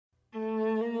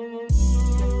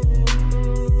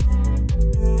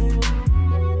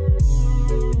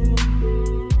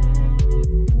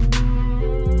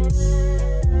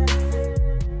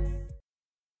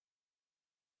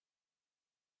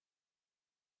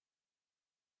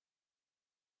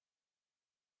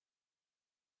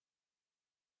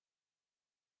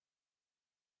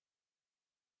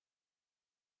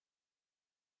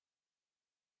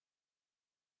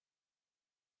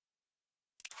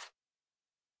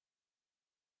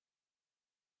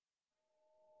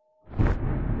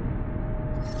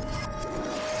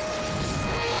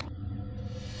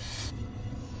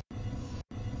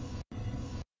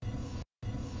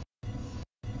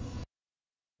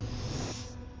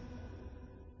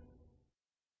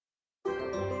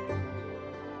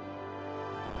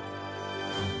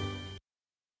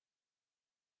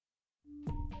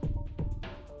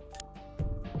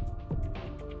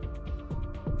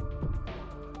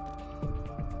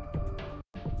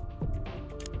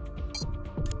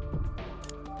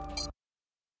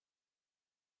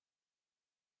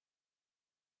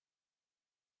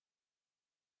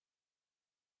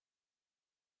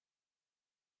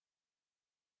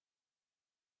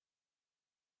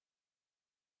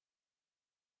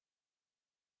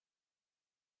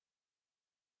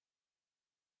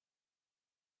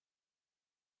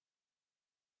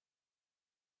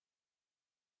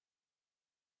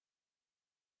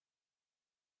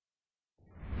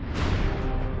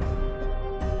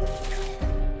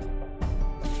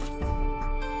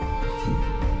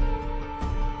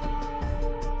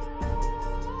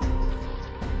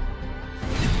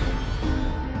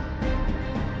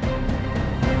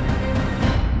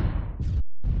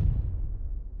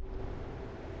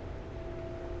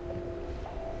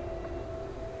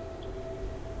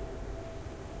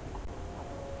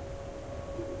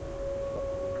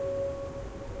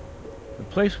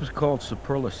place was called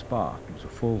Superla Spa. It was a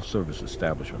full-service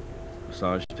establishment.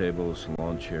 Massage tables,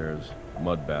 salon chairs,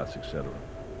 mud baths, etc.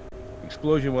 The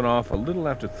explosion went off a little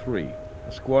after 3.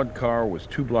 A squad car was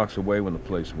 2 blocks away when the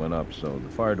place went up, so the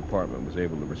fire department was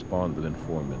able to respond within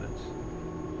 4 minutes.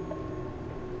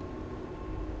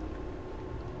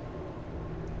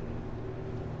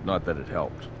 Not that it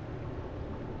helped.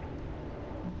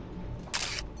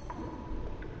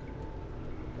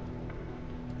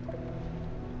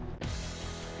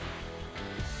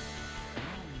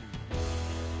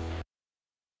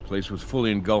 The place was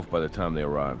fully engulfed by the time they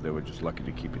arrived. They were just lucky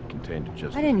to keep it contained to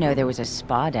just... I didn't know there was a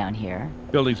spa down here.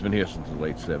 Building's been here since the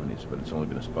late 70s, but it's only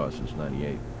been a spa since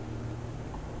 '98.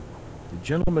 The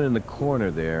gentleman in the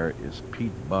corner there is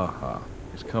Pete Baja.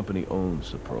 His company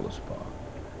owns Superla Spa.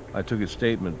 I took his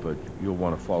statement, but you'll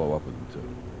want to follow up with him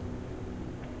too.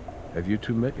 Have you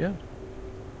two met yet?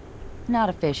 Not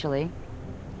officially.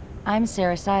 I'm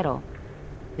Sarah Seidel.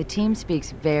 The team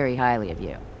speaks very highly of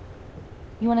you.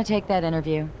 You want to take that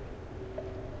interview?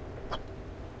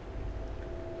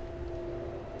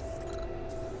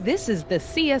 This is the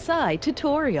CSI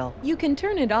tutorial. You can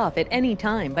turn it off at any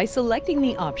time by selecting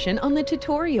the option on the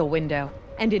tutorial window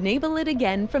and enable it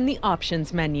again from the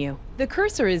options menu. The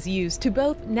cursor is used to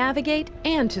both navigate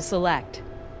and to select.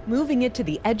 Moving it to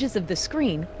the edges of the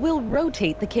screen will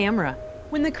rotate the camera.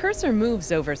 When the cursor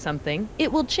moves over something,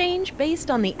 it will change based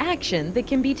on the action that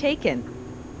can be taken.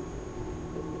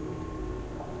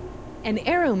 An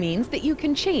arrow means that you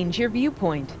can change your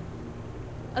viewpoint.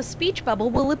 A speech bubble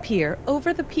will appear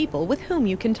over the people with whom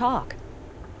you can talk.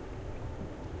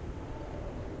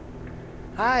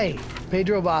 Hi,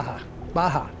 Pedro Baja.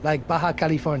 Baja, like Baja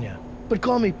California. But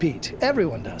call me Pete.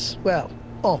 Everyone does. Well,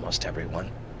 almost everyone.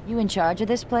 You in charge of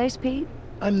this place, Pete?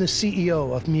 I'm the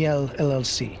CEO of Miel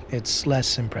LLC. It's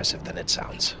less impressive than it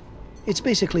sounds. It's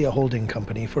basically a holding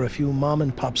company for a few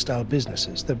mom-and-pop style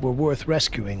businesses that were worth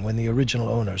rescuing when the original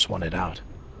owners wanted out.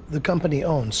 The company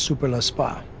owns Superla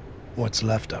Spa. What's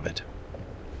left of it.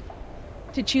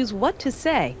 To choose what to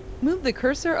say, move the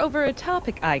cursor over a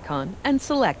topic icon and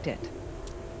select it.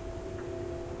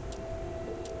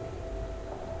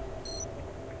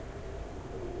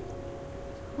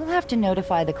 We'll have to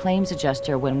notify the claims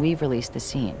adjuster when we've released the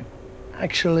scene.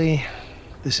 Actually,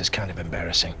 this is kind of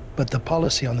embarrassing, but the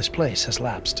policy on this place has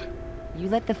lapsed. You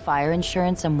let the fire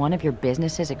insurance on one of your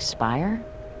businesses expire?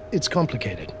 It's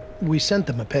complicated. We sent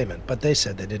them a payment, but they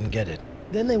said they didn't get it.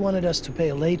 Then they wanted us to pay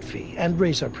a late fee and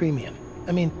raise our premium.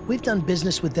 I mean, we've done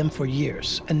business with them for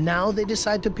years, and now they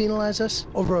decide to penalize us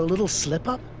over a little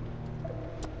slip-up?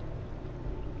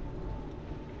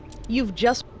 You've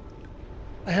just...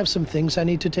 I have some things I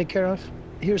need to take care of.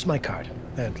 Here's my card,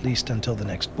 at least until the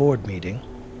next board meeting.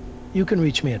 You can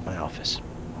reach me at my office.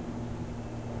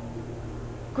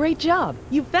 Great job!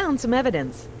 You've found some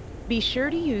evidence. Be sure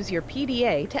to use your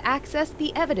PDA to access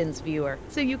the evidence viewer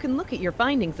so you can look at your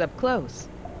findings up close.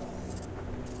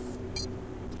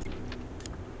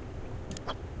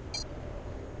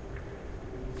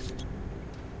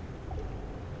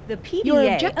 The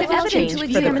PDA allows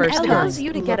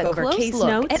you to get a close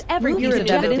look at every piece of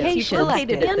evidence you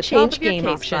collected and change game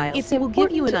options. It will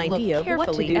give you an idea of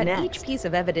what to do at each piece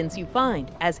of evidence you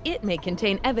find, as it may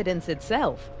contain evidence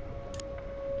itself.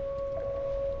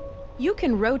 You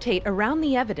can rotate around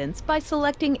the evidence by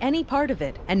selecting any part of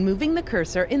it and moving the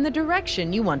cursor in the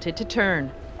direction you want it to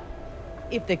turn.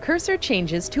 If the cursor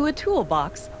changes to a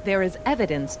toolbox, there is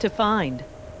evidence to find.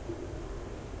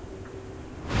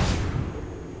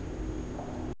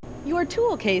 Your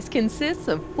tool case consists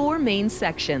of 4 main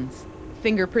sections: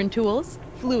 fingerprint tools,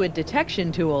 fluid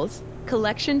detection tools,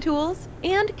 collection tools,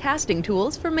 and casting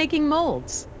tools for making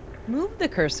molds. Move the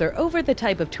cursor over the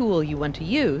type of tool you want to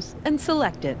use and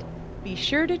select it. Be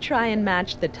sure to try and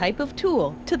match the type of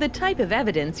tool to the type of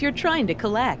evidence you're trying to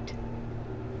collect.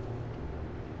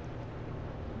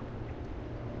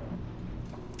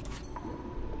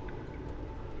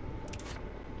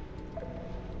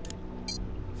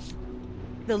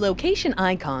 The location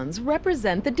icons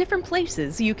represent the different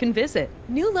places you can visit.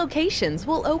 New locations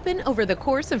will open over the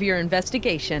course of your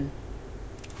investigation.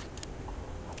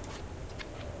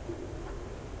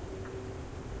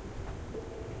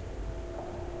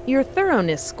 Your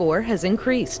thoroughness score has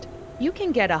increased. You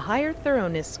can get a higher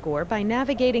thoroughness score by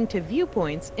navigating to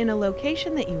viewpoints in a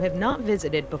location that you have not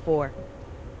visited before.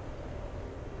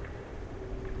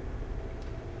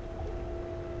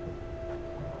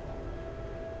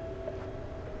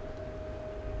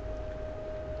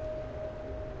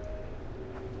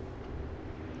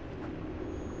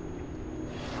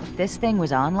 If this thing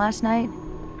was on last night,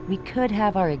 we could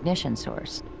have our ignition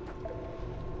source.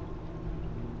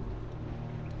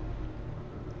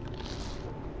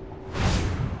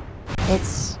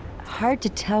 It's hard to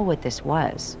tell what this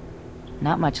was.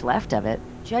 Not much left of it.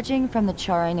 Judging from the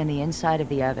charring in the inside of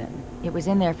the oven, it was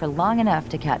in there for long enough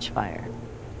to catch fire.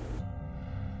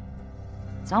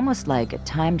 It's almost like a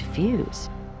timed fuse.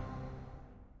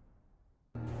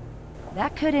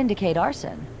 That could indicate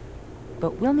arson,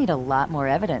 but we'll need a lot more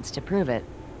evidence to prove it.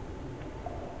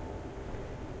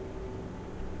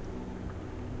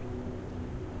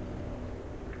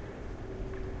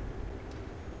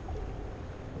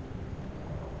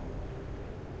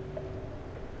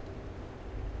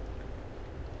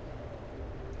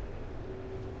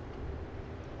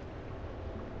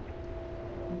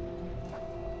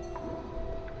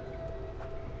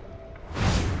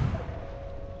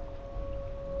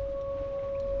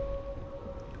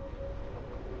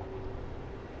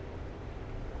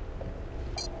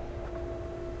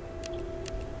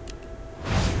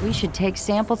 We should take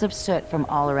samples of soot from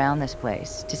all around this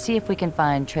place to see if we can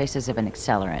find traces of an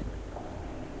accelerant.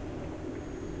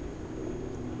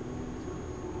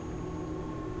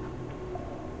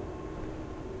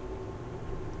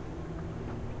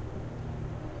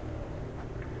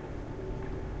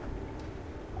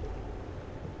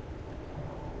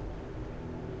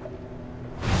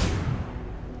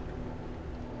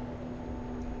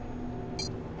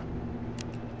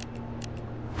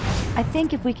 I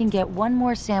think if we can get one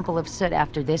more sample of soot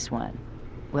after this one,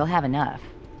 we'll have enough.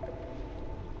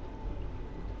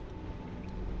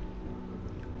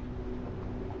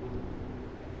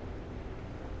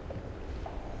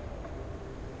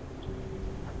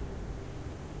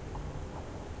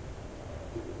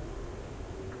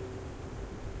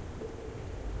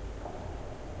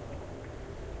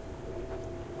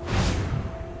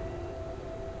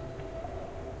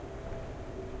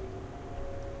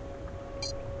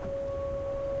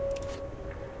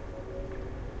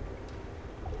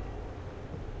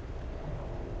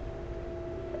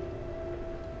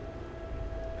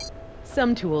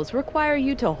 Some tools require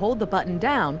you to hold the button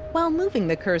down while moving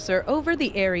the cursor over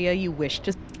the area you wish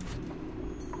to.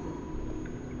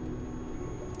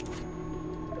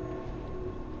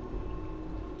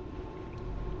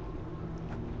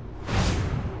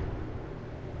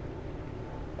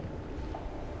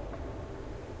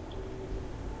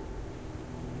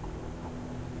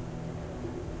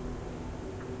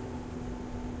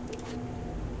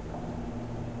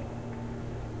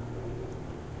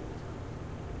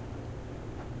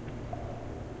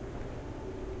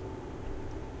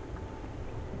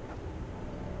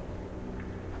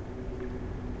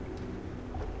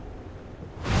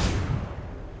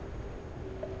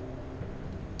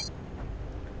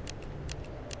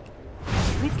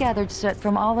 We've gathered soot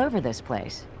from all over this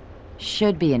place.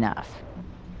 Should be enough.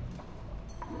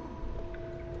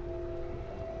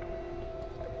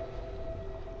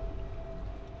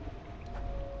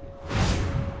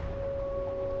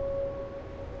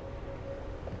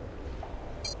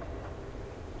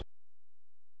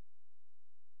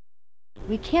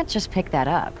 We can't just pick that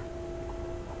up.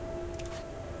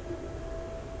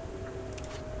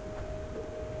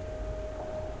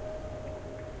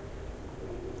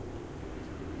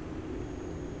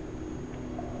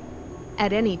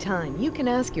 At any time, you can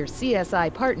ask your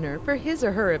CSI partner for his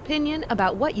or her opinion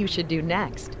about what you should do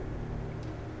next.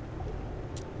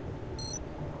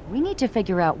 We need to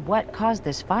figure out what caused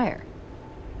this fire.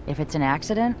 If it's an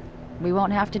accident, we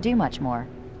won't have to do much more.